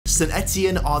Saint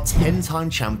Etienne are 10-time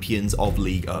champions of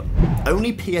Ligue 1.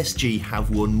 Only PSG have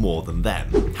won more than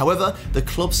them. However, the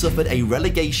club suffered a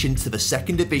relegation to the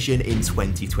second division in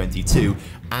 2022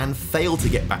 and failed to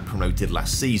get back promoted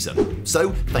last season.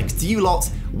 So, thanks to you lot,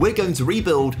 we're going to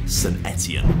rebuild Saint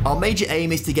Etienne. Our major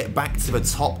aim is to get back to the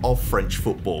top of French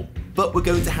football, but we're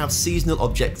going to have seasonal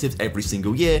objectives every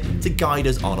single year to guide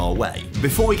us on our way.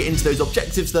 Before we get into those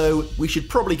objectives though, we should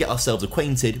probably get ourselves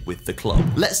acquainted with the club.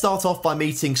 Let's start off by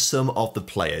meeting some of the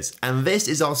players, and this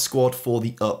is our squad for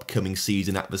the upcoming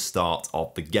season at the start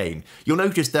of the game. You'll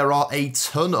notice there are a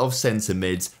ton of centre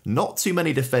mids, not too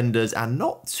many defenders, and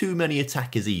not too many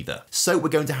attackers either. So we're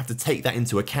going to have to take that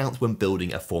into account when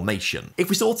building a formation. If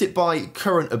we sort it by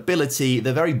current ability,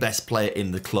 the very best player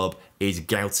in the club is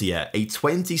Gautier, a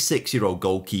 26-year-old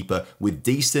goalkeeper with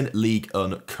decent Ligue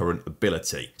 1 current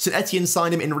ability. Saint Etienne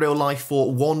signed him in real life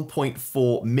for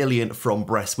 1.4 million from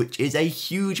Brest, which is a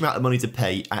huge amount of money to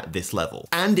pay at this level.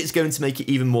 And it's going to make it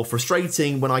even more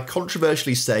frustrating when I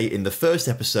controversially say in the first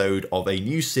episode of a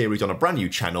new series on a brand new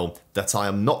channel that I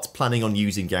am not planning on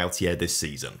using Gautier this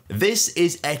season. This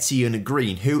is Etienne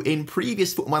Green, who in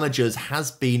previous Football Managers has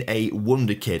been a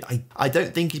wonder kid. I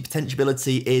don't think his potential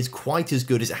ability is quite as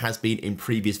good as it has been in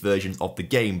previous versions of the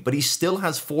game, but he still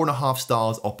has 4.5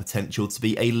 stars of potential to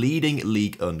be a leading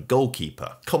Ligue 1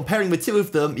 goalkeeper. Comparing the two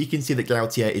of them, you can see that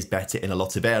Gautier is better in a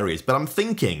lot of areas, but I'm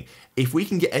thinking if we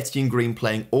can get Etienne Green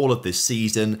playing all of this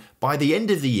season, by the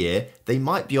end of the year, they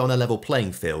might be on a level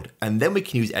playing field, and then we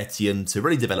can use Etienne to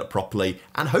really develop properly,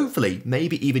 and hopefully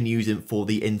maybe even use him for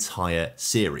the entire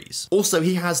series. Also,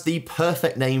 he has the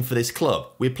perfect name for this club.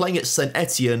 We're playing at Saint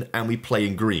Etienne and we play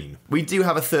in green. We do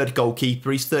have a third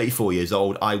goalkeeper, he's 34 years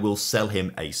old, I will sell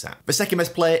him ASAP. The second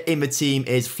best player in the team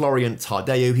is Florian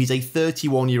Tardeo, he's a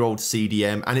 31-year-old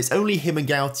CDM, and it's only him and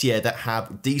Gautier that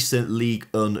have decent Ligue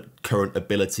 1 current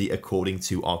ability according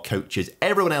to our coaches.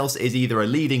 Everyone else is either a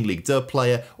leading Ligue 2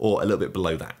 player or a little bit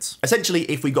below that. Essentially,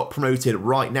 if we got promoted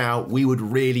right now, we would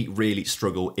really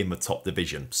struggle in the top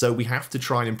division. So we have to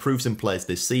try and improve some players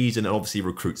this season and obviously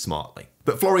recruit smartly.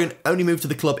 But Florian only moved to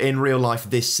the club in real life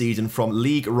this season from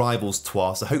league rivals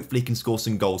Troyes, so hopefully he can score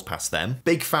some goals past them.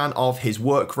 Big fan of his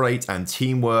work rate and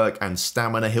teamwork and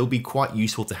stamina, he'll be quite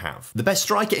useful to have. The best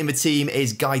striker in the team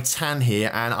is Gaëtan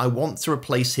here, and I want to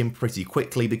replace him pretty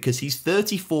quickly because he's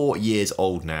 34 years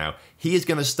old now. He is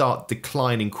going to start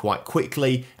declining quite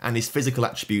quickly and his physical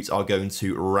attributes are going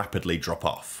to rapidly drop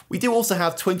off. We do also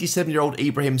have 27-year-old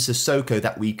Ibrahim Sissoko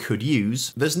that we could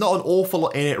use. There's not an awful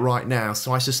lot in it right now,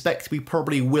 so I suspect we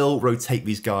probably will rotate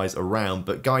these guys around,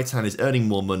 but Gaëtan is earning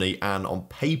more money and on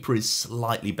paper is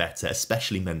slightly better,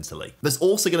 especially mentally. There's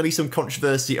also going to be some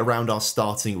controversy around our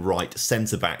starting right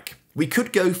centre-back. We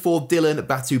could go for Dylan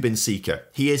Batu-Benfica.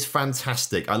 He is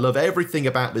fantastic. I love everything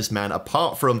about this man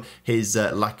apart from his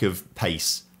lack of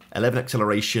pace. 11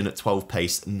 acceleration, 12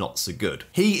 pace, not so good.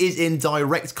 He is in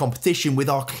direct competition with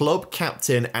our club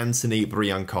captain, Anthony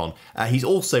Briancon. He's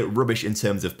also rubbish in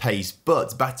terms of pace,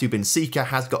 but Batu-Benfica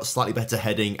has got slightly better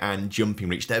heading and jumping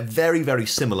reach. They're very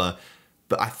similar,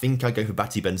 but I think I go for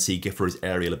Batu-Benfica for his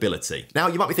aerial ability. Now,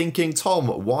 you might be thinking, Tom,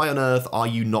 why on earth are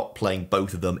you not playing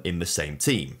both of them in the same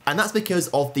team? And that's because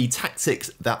of the tactics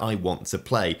that I want to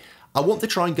play. I want to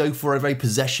try and go for a very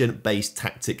possession-based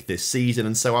tactic this season,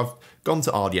 and so I've gone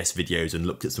to RDS videos and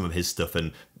looked at some of his stuff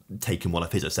and taken one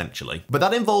of his essentially. But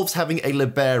that involves having a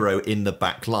libero in the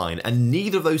back line, and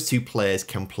neither of those two players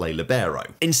can play libero.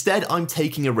 Instead, I'm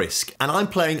taking a risk, and I'm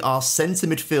playing our centre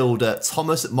midfielder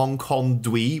Thomas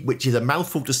Monconduit, which is a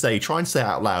mouthful to say, try and say it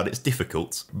out loud, it's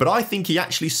difficult. But I think he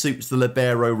actually suits the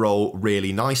libero role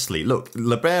really nicely. Look,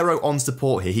 libero on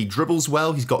support here, he dribbles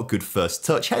well, he's got a good first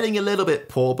touch, heading a little bit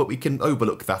poor, but we can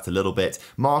overlook that a little bit.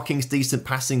 Marking's decent,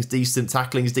 passing's decent,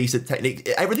 tackling's decent, technique,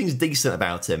 everything's decent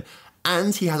about him.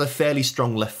 And he has a fairly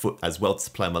strong left foot as well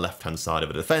to play on the left-hand side of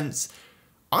the defence.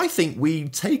 I think we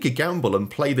take a gamble and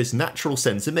play this natural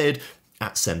centre mid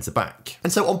at centre back.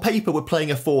 And so on paper we're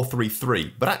playing a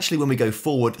 4-3-3, but actually when we go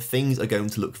forward things are going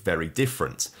to look very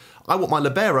different. I want my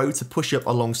libero to push up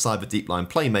alongside the deep line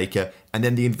playmaker, and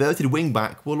then the inverted wing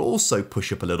back will also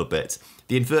push up a little bit.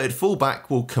 The inverted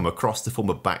fullback will come across to form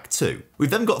a back two.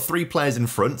 We've then got three players in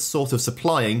front, sort of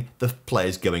supplying the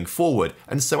players going forward.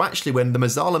 And so actually when the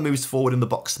Mazzala moves forward and the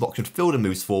box-to-box midfielder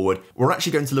moves forward, we're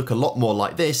actually going to look a lot more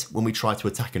like this when we try to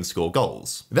attack and score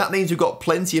goals. That means we've got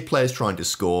plenty of players trying to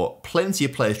score, plenty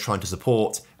of players trying to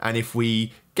support, and if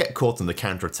we get caught on the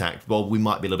counter-attack, well, we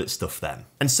might be a little bit stuffed then.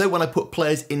 And so when I put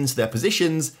players into their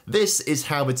positions, this is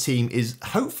how the team is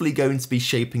hopefully going to be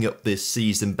shaping up this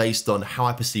season based on how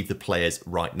I perceive the players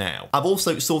right now. I've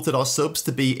also sorted our subs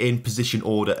to be in position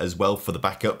order as well for the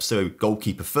backup, so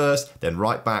goalkeeper first, then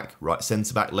right back, right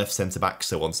centre-back, left centre-back,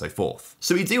 so on and so forth.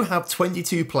 So we do have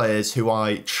 22 players who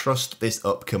I trust this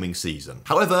upcoming season.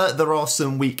 However, there are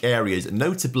some weak areas,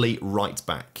 notably right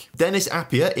back. Dennis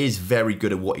Appiah is very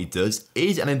good at what he does,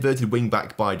 is an inverted wing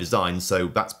back by design, so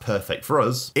that's perfect for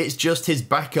us. It's just his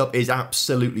backup is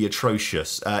absolutely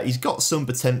atrocious. He's got some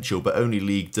potential, but only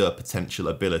Ligue 2 potential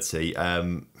ability,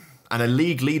 and a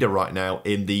league leader right now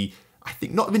in the, I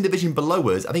think, not even division below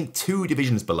us, I think 2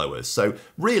 divisions below us. So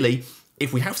really,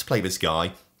 if we have to play this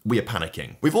guy, we are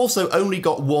panicking. We've also only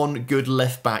got one good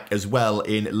left back as well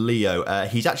in Leo.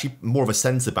 He's actually more of a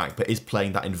centre back, but is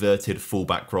playing that inverted full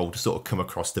back role to sort of come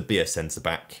across to be a centre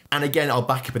back. And again, our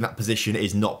backup in that position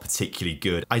is not particularly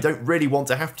good. I don't really want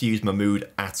to have to use Mahmoud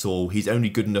at all. He's only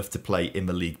good enough to play in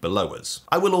the league below us.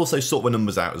 I will also sort the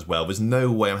numbers out as well. There's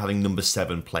no way I'm having number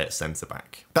 7 play at centre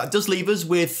back. That does leave us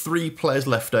with 3 players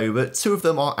left over. 2 of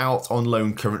them are out on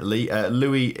loan currently.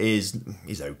 Louis is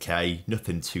okay,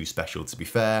 nothing too special to be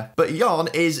fair. But Jan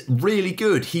is really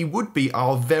good. He would be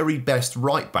our very best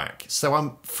right back. So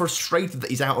I'm frustrated that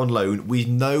he's out on loan with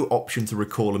no option to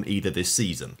recall him either this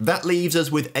season. That leaves us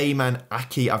with Ayman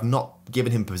Aki. I've not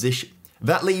given him position.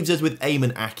 That leaves us with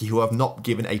Ayman Aki, who I've not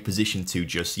given a position to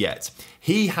just yet.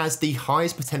 He has the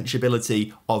highest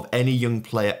potentiality of any young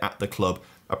player at the club,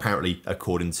 apparently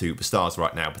according to the stars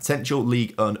right now. Potential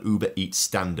League on Uber Eats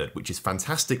standard, which is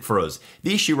fantastic for us.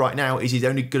 The issue right now is he's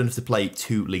only good enough to play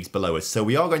 2 leagues below us, so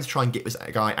we are going to try and get this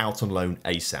guy out on loan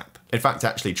ASAP. In fact,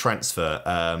 actually transfer,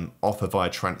 offer via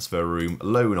transfer room,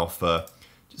 loan offer,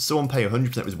 someone pay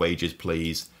 100% of his wages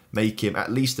please, make him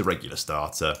at least a regular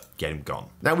starter, get him gone.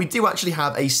 Now we do actually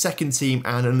have a second team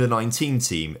and an under-19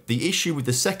 team. The issue with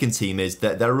the second team is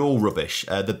that they're all rubbish.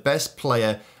 The best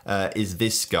player is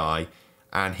this guy,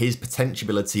 and his potential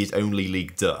ability is only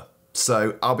Ligue 2.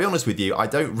 So I'll be honest with you, I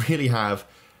don't really have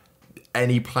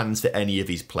any plans for any of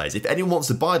these players. If anyone wants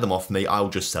to buy them off me, I'll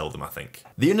just sell them, I think.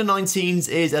 The under-19s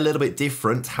is a little bit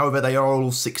different. However, they are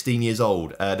all 16 years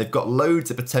old. They've got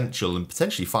loads of potential and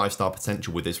potentially 5-star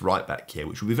potential with this right back here,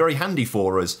 which will be very handy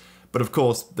for us. But of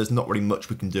course, there's not really much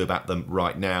we can do about them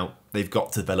right now. They've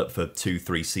got to develop for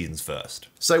 2-3 seasons first.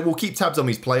 So we'll keep tabs on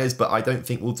these players, but I don't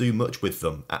think we'll do much with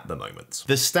them at the moment.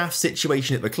 The staff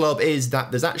situation at the club is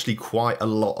that there's actually quite a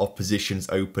lot of positions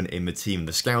open in the team.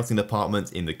 The scouting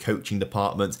department, in the coaching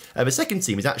department. The second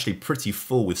team is actually pretty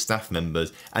full with staff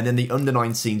members, and then the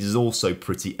under-19s is also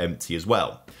pretty empty as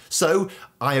well. So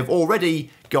I have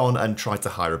already gone and tried to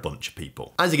hire a bunch of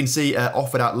people. As you can see,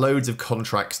 offered out loads of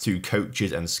contracts to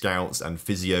coaches and scouts and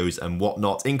physios and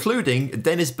whatnot, including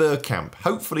Dennis Bergkamp.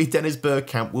 Hopefully Dennis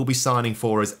Bergkamp will be signing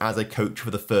for us as a coach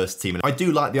for the first team. And I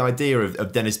do like the idea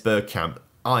of Dennis Bergkamp,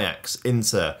 Ajax,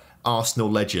 Inter, Arsenal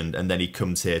legend, and then he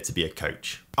comes here to be a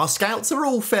coach. Our scouts are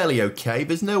all fairly okay.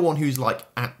 There's no one who's like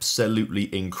absolutely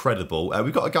incredible.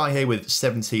 We've got a guy here with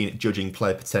 17 judging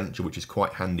player potential, which is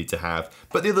quite handy to have.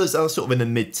 But the others are sort of in the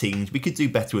mid-teens. We could do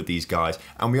better with these guys,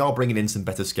 and we are bringing in some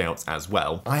better scouts as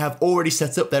well. I have already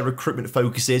set up their recruitment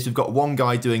focuses. We've got one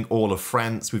guy doing all of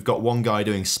France. We've got one guy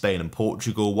doing Spain and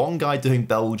Portugal, one guy doing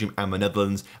Belgium and the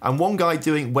Netherlands, and one guy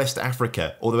doing West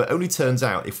Africa. Although it only turns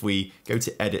out if we go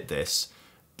to edit this,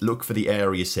 look for the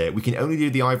areas here. We can only do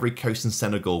the Ivory Coast and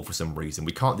Senegal for some reason.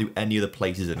 We can't do any other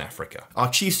places in Africa. Our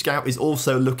chief scout is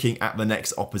also looking at the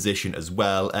next opposition as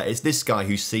well. It's this guy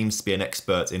who seems to be an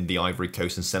expert in the Ivory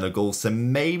Coast and Senegal. So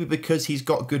maybe because he's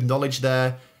got good knowledge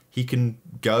there, he can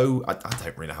go. I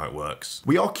don't really know how it works.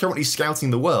 We are currently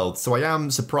scouting the world, so I am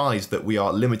surprised that we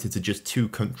are limited to just 2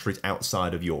 countries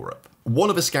outside of Europe.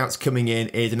 One of the scouts coming in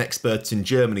is an expert in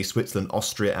Germany, Switzerland,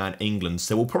 Austria and England,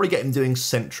 so we'll probably get him doing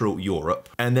Central Europe.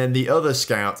 And then the other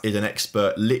scout is an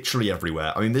expert literally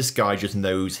everywhere. I mean, this guy just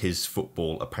knows his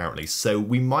football apparently, so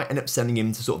we might end up sending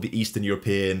him to sort of the Eastern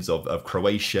Europeans of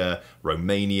Croatia,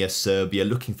 Romania, Serbia,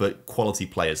 looking for quality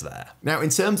players there. Now, in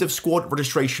terms of squad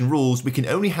registration rules, we can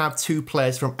only have 2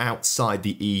 players from outside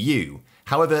the EU.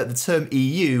 However, the term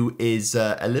EU is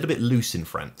a little bit loose in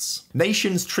France.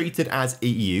 Nations treated as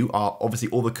EU are obviously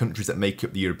all the countries that make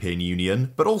up the European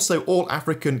Union, but also all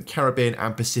African, Caribbean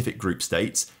and Pacific group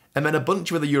states, and then a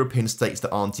bunch of other European states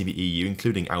that aren't in the EU,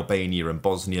 including Albania and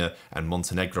Bosnia and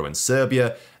Montenegro and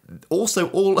Serbia. also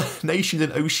all nations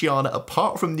in Oceania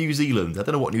apart from New Zealand. I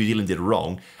don't know what New Zealand did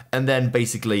wrong. And then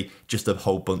basically just a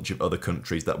whole bunch of other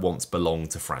countries that once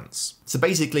belonged to France. So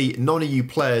basically non-EU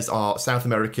players are South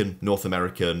American, North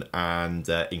American and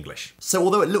English. So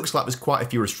although it looks like there's quite a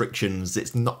few restrictions,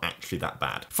 it's not actually that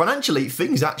bad. Financially,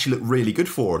 things actually look really good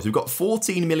for us. We've got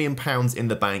 £14 million in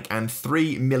the bank and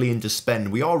 £3 million to spend.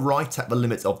 We are right at the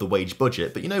limits of the wage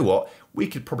budget, but you know what? We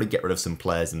could probably get rid of some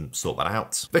players and sort that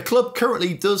out. The club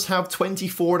currently does have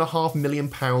 £24.5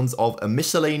 million of a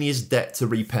miscellaneous debt to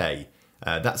repay.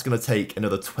 That's going to take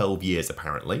another 12 years,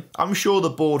 apparently. I'm sure the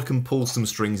board can pull some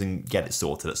strings and get it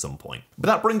sorted at some point. But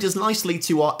that brings us nicely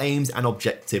to our aims and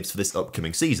objectives for this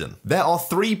upcoming season. There are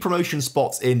 3 promotion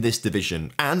spots in this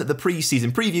division, and the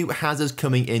pre-season preview has us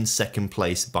coming in 2nd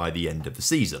place by the end of the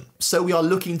season. So we are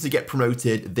looking to get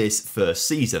promoted this first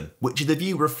season, which is the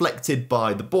view reflected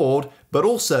by the board, but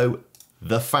also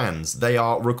the fans. They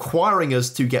are requiring us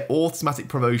to get automatic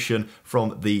promotion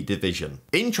from the division.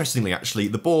 Interestingly, actually,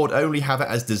 the board only have it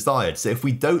as desired. So if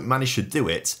we don't manage to do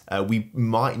it, we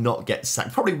might not get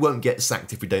sacked. Probably won't get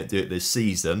sacked if we don't do it this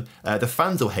season. The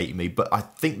fans will hate me, but I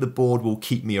think the board will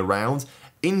keep me around.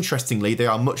 Interestingly, they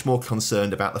are much more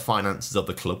concerned about the finances of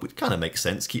the club, which kind of makes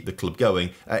sense, keep the club going.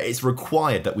 It's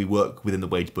required that we work within the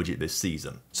wage budget this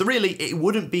season. So really, it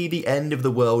wouldn't be the end of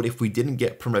the world if we didn't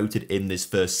get promoted in this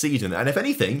first season. And if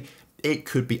anything, it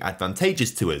could be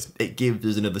advantageous to us. It gives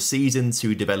us another season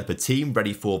to develop a team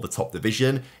ready for the top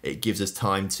division. It gives us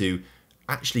time to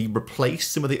actually replace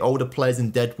some of the older players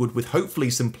in Deadwood with hopefully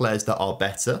some players that are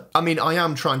better. I mean, I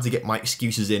am trying to get my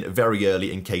excuses in very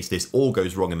early in case this all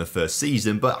goes wrong in the first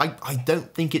season, but I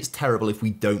don't think it's terrible if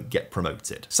we don't get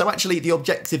promoted. So actually, the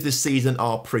objectives this season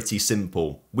are pretty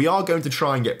simple. We are going to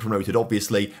try and get promoted,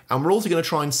 obviously, and we're also going to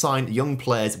try and sign young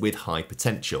players with high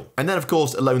potential. And then, of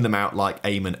course, loan them out like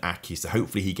Eamon Aki, so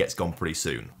hopefully he gets gone pretty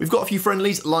soon. We've got a few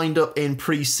friendlies lined up in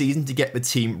pre-season to get the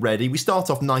team ready. We start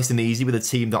off nice and easy with a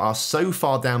team that are so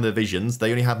far down the divisions,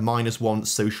 they only have -1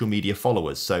 social media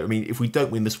followers. So, I mean, if we don't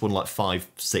win this one like 5,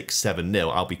 6, 7-0,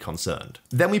 I'll be concerned.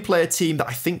 Then we play a team that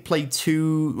I think played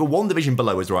 1 division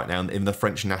below us right now in the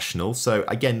French National. So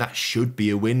again, that should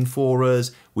be a win for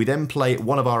us. We then play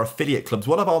one of our affiliate clubs,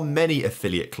 one of our many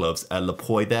affiliate clubs, Le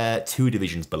Puy there, 2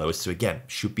 divisions below us. So again,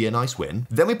 should be a nice win.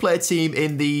 Then we play a team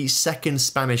in the 2nd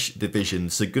Spanish division,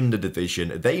 Segunda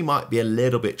division. They might be a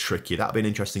little bit tricky. That'll be an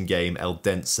interesting game, El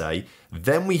Dense.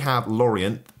 Then we have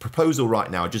Lorient. Proposal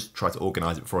right now, I just tried to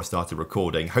organise it before I started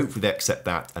recording. Hopefully they accept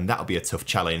that, and that'll be a tough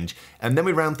challenge. And then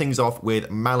we round things off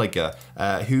with Malaga,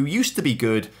 who used to be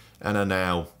good and are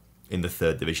now in the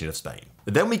 3rd division of Spain.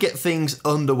 Then we get things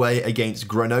underway against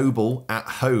Grenoble at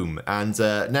home, and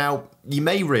now you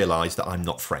may realise that I'm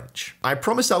not French. I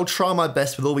promise I'll try my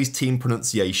best with all these team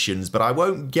pronunciations, but I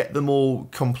won't get them all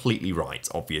completely right,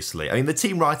 obviously. I mean, the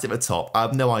team right at the top, I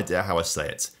have no idea how I say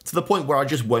it. To the point where I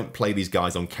just won't play these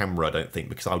guys on camera, I don't think,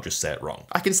 because I'll just say it wrong.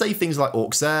 I can say things like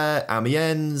Auxerre,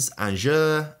 Amiens,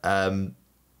 Angers,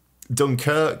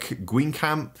 Dunkirk,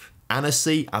 Guingamp,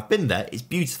 Annecy. I've been there, it's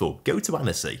beautiful. Go to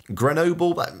Annecy.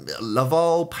 Grenoble,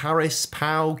 Laval, Paris,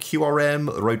 Pau, QRM,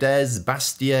 Rodez,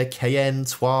 Bastia, Cayenne,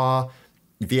 Troyes,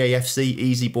 VAFC,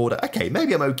 Easy Border. Okay,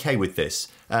 maybe I'm okay with this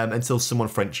until someone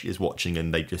French is watching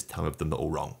and they just tell me I've done it all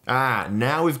wrong.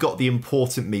 Now we've got the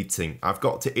important meeting. I've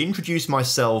got to introduce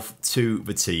myself to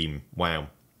the team. Wow.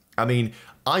 I mean,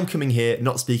 I'm coming here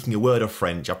not speaking a word of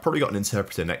French. I've probably got an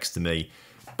interpreter next to me.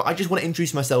 But I just want to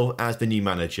introduce myself as the new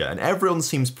manager, and everyone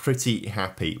seems pretty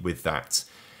happy with that.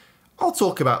 I'll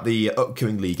talk about the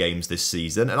upcoming league games this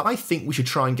season, and I think we should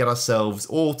try and get ourselves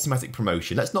automatic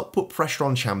promotion. Let's not put pressure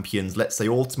on champions, let's say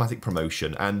automatic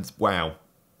promotion, and wow,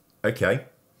 okay.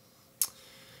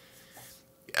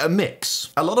 A mix.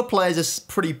 A lot of players are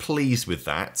pretty pleased with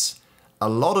that. A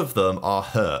lot of them are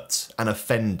hurt and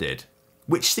offended,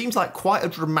 which seems like quite a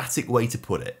dramatic way to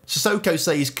put it. Sissoko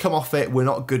says, come off it, we're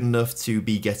not good enough to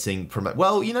be getting promoted.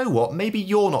 Well, you know what? Maybe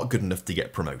you're not good enough to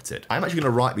get promoted. I'm actually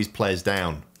going to write these players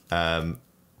down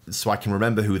so I can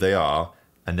remember who they are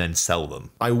and then sell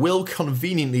them. I will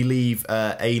conveniently leave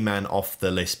A-Man off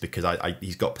the list because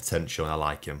he's got potential and I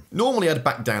like him. Normally I'd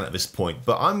back down at this point,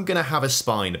 but I'm going to have a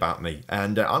spine about me.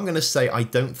 And I'm going to say I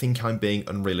don't think I'm being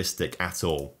unrealistic at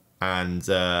all. And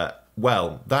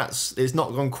well, it's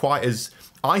not gone quite as...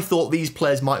 I thought these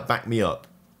players might back me up,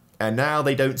 and now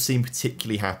they don't seem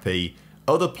particularly happy.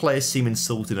 Other players seem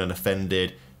insulted and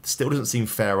offended. Still doesn't seem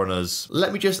fair on us.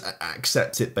 Let me just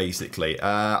accept it, basically.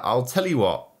 I'll tell you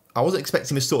what, I wasn't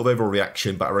expecting this sort of overall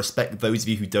reaction, but I respect those of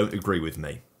you who don't agree with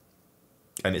me.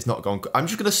 and it's not gone. I'm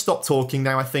just going to stop talking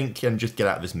now, I think, and just get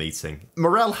out of this meeting.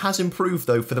 Morale has improved,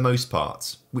 though, for the most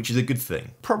part, which is a good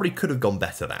thing. Probably could have gone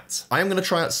better, that. I am going to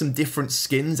try out some different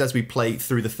skins as we play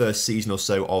through the first season or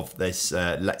so of this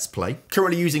Let's Play.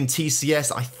 Currently using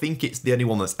TCS. I think it's the only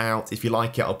one that's out. If you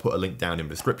like it, I'll put a link down in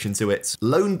the description to it.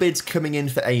 Loan bids coming in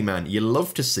for A-Man. You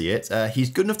love to see it. He's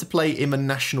good enough to play in the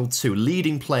National 2.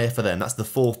 Leading player for them. That's the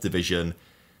 4th division.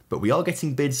 But we are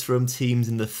getting bids from teams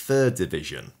in the 3rd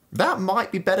division. That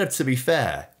might be better, to be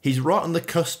fair. He's right on the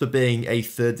cusp of being a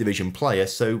 3rd division player,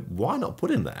 so why not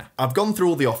put him there? I've gone through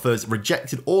all the offers,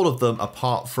 rejected all of them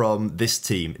apart from this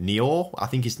team. Niort, I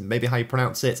think is maybe how you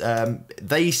pronounce it.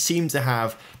 They seem to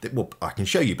have, well, I can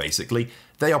show you basically.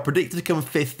 They are predicted to come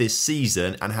 5th this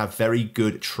season and have very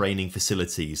good training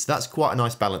facilities. That's quite a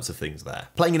nice balance of things there.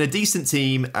 Playing in a decent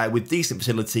team with decent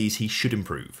facilities, he should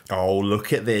improve. Oh,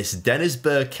 look at this. Dennis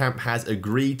Bergkamp has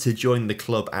agreed to join the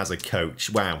club as a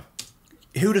coach. Wow.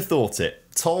 Who'd have thought it?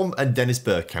 Tom and Dennis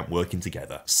Bergkamp working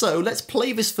together. So let's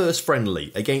play this first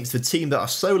friendly against the team that are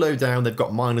so low down they've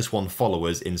got -1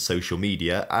 followers in social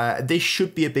media. This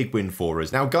should be a big win for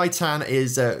us. Now Gaetan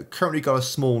is currently got a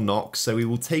small knock, so we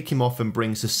will take him off and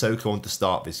bring Sissoko on to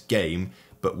start this game,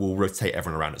 but we'll rotate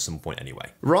everyone around at some point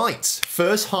anyway. Right,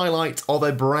 first highlight of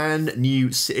a brand new...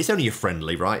 It's only a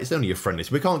friendly, right? It's only a friendly,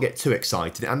 so we can't get too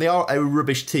excited. And they are a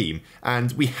rubbish team,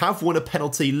 and we have won a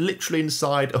penalty literally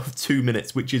inside of 2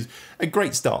 minutes, which is a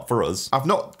great start for us. I've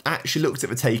not actually looked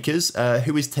at the takers.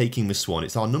 Who is taking this one?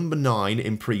 It's our number 9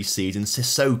 in pre-season,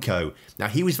 Sissoko. Now,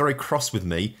 he was very cross with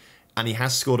me, and he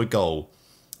has scored a goal.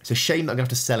 It's a shame that I'm going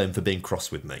to have to sell him for being cross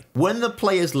with me. When the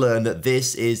players learn that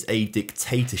this is a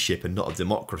dictatorship and not a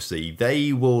democracy,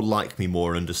 they will like me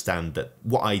more and understand that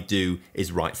what I do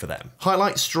is right for them.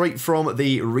 Highlight straight from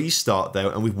the restart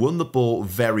though, and we've won the ball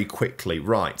very quickly.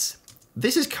 Right.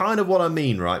 This is kind of what I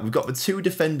mean, right? We've got the 2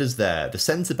 defenders there, the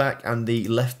centre-back and the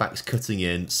left-back's cutting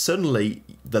in. Suddenly,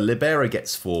 the libero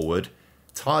gets forward.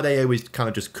 Tardeo is kind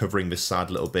of just covering this side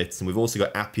a little bit, and we've also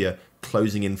got Appiah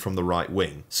closing in from the right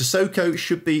wing. Sissoko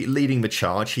should be leading the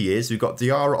charge. He is. We've got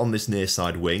Diarra on this near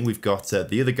side wing. We've got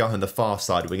the other guy on the far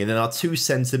side wing, and then our 2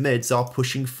 centre mids are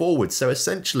pushing forward. So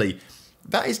essentially,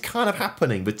 that is kind of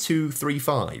happening with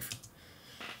 2-3-5.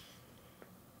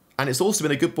 And it's also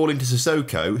been a good ball into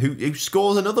Sissoko, who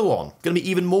scores another one. Going to be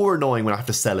even more annoying when I have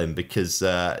to sell him, because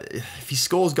if he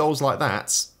scores goals like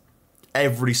that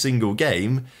every single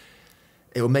game,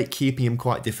 it will make keeping him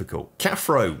quite difficult.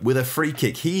 Cafro with a free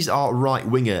kick. He's our right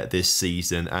winger this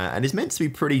season and is meant to be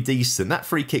pretty decent. That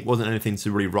free kick wasn't anything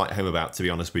to really write home about, to be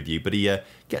honest with you, but he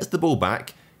gets the ball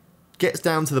back, gets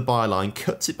down to the byline,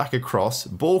 cuts it back across,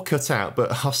 ball cut out,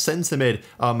 but our centre mid,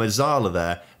 our Mazzala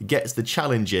there, gets the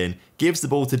challenge in, gives the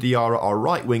ball to Diarra, our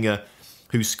right winger,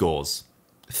 who scores.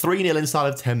 3-0 inside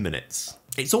of 10 minutes.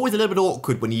 It's always a little bit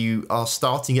awkward when you are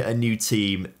starting at a new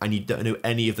team and you don't know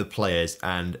any of the players,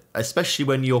 and especially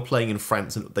when you're playing in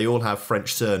France and they all have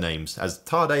French surnames, as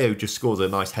Tardeo just scores a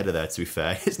nice header there, to be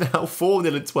fair. It's now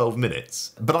 4-0 in 12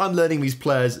 minutes. But I'm learning these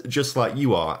players just like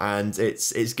you are, and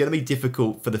it's going to be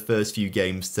difficult for the first few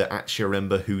games to actually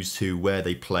remember who's who, where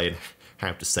they play, and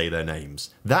how to say their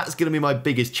names. That's going to be my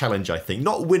biggest challenge, I think.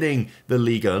 Not winning the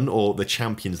Ligue 1 or the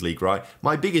Champions League, right?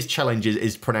 My biggest challenge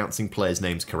is pronouncing players'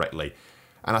 names correctly.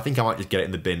 And I think I might just get it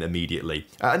in the bin immediately.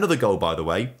 Another goal, by the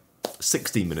way.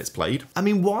 16 minutes played. I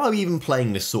mean, why are we even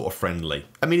playing this sort of friendly?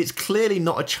 I mean, it's clearly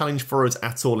not a challenge for us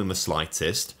at all in the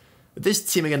slightest.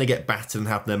 This team are going to get battered and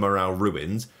have their morale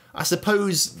ruined. I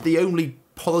suppose the only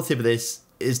positive of this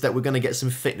is that we're going to get some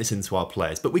fitness into our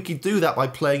players. But we could do that by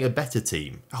playing a better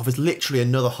team. Oh, there's literally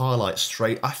another highlight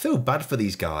straight. I feel bad for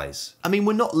these guys. I mean,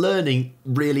 we're not learning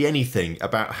really anything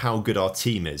about how good our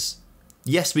team is.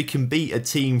 Yes, we can beat a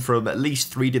team from at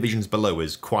least 3 divisions below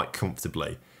us quite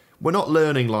comfortably. We're not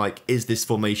learning, like, is this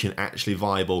formation actually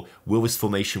viable? Will this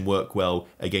formation work well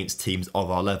against teams of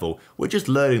our level? We're just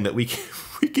learning that we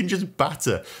can just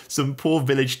batter some poor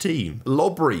village team.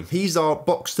 Lobry, he's our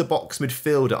box-to-box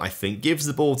midfielder, I think. Gives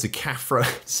the ball to Cafro.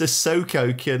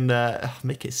 Sissoko can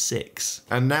make it 6.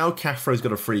 And now Cafro's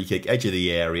got a free kick, edge of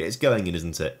the area. It's going in,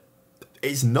 isn't it?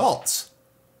 It's not.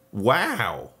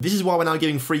 Wow. This is why we're now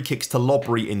giving free kicks to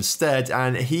Lobry instead,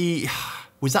 and he...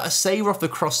 Was that a save off the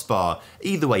crossbar?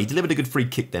 Either way, he delivered a good free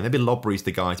kick there. Maybe Lobry's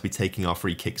the guy to be taking our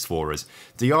free kicks for us.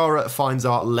 Diarra finds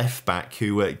our left back,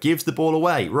 who gives the ball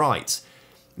away. Right.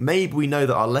 Maybe we know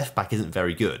that our left back isn't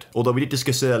very good. Although we did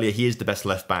discuss earlier, he is the best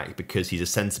left back because he's a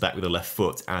centre back with a left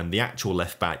foot, and the actual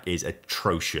left back is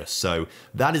atrocious. So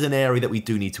that is an area that we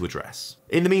do need to address.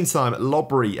 In the meantime,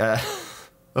 Lobry...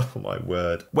 Oh my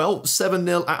word. Well,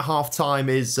 7-0 at half-time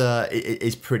is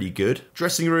pretty good.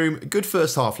 Dressing room, good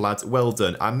first half, lads. Well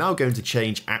done. I'm now going to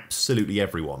change absolutely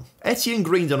everyone. Etienne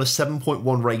Green's on a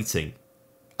 7.1 rating.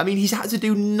 I mean, he's had to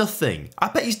do nothing. I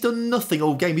bet he's done nothing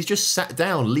all game. He's just sat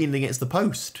down, leaning against the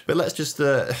post. But let's just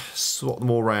swap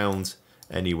them all around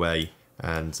anyway,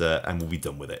 and we'll be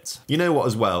done with it. You know what,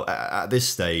 as well, at this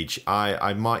stage,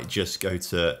 I might just go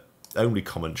to only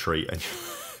commentary and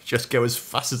just go as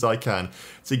fast as I can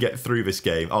to get through this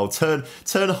game. I'll turn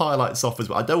highlights off as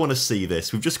well. I don't want to see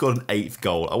this. We've just got an 8th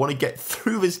goal. I want to get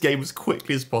through this game as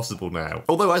quickly as possible now.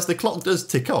 Although as the clock does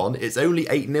tick on, it's only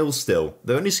 8-0 still.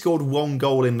 They only scored 1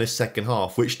 goal in this second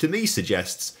half, which to me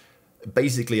suggests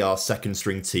basically our second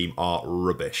string team are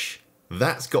rubbish.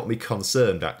 That's got me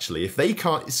concerned, actually. If they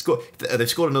can't score, they've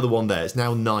scored another one there. It's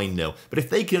now 9-0. But if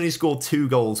they can only score 2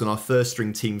 goals and our first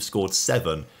string team scored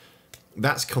 7,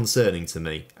 that's concerning to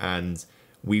me, and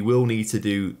we will need to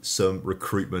do some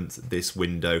recruitment this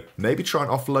window. Maybe try and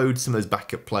offload some of those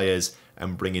backup players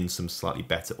and bring in some slightly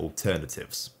better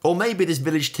alternatives. Or maybe this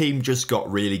village team just got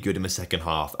really good in the second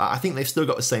half. I think they've still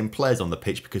got the same players on the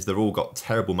pitch because they've all got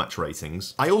terrible match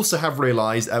ratings. I also have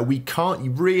realised we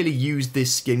can't really use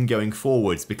this skin going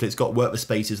forwards because it's got Work the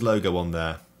Spaces logo on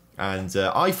there. And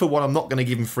I, for one, I'm not going to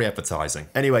give him free advertising.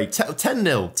 Anyway, 10-0.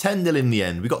 10-0 in the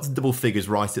end. We got to double figures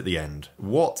right at the end.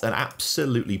 What an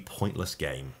absolutely pointless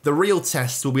game. The real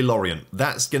test will be Lorient.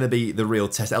 That's going to be the real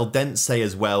test. El Dense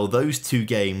as well. Those 2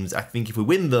 games, I think if we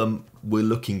win them, we're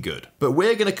looking good. But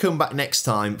we're going to come back next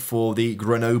time for the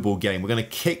Grenoble game. We're going to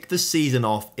kick the season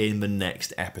off in the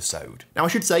next episode. Now, I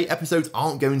should say episodes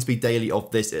aren't going to be daily of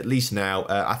this, at least now.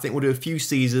 I think we'll do a few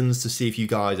seasons to see if you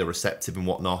guys are receptive and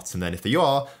whatnot. And then if you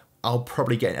are, I'll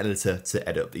probably get an editor to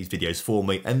edit up these videos for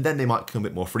me, and then they might come a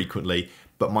bit more frequently,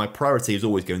 but my priority is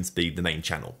always going to be the main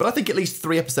channel. But I think at least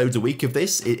 3 episodes a week of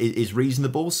this is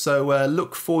reasonable, so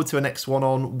look forward to a next one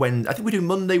on Wednesday. I think we do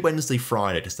Monday, Wednesday,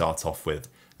 Friday to start off with,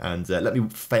 and let me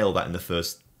fail that in the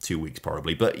first 2 weeks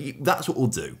probably, but that's what we'll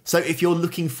do. So if you're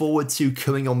looking forward to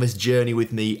coming on this journey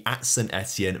with me at Saint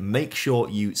Etienne, make sure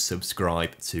you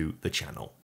subscribe to the channel.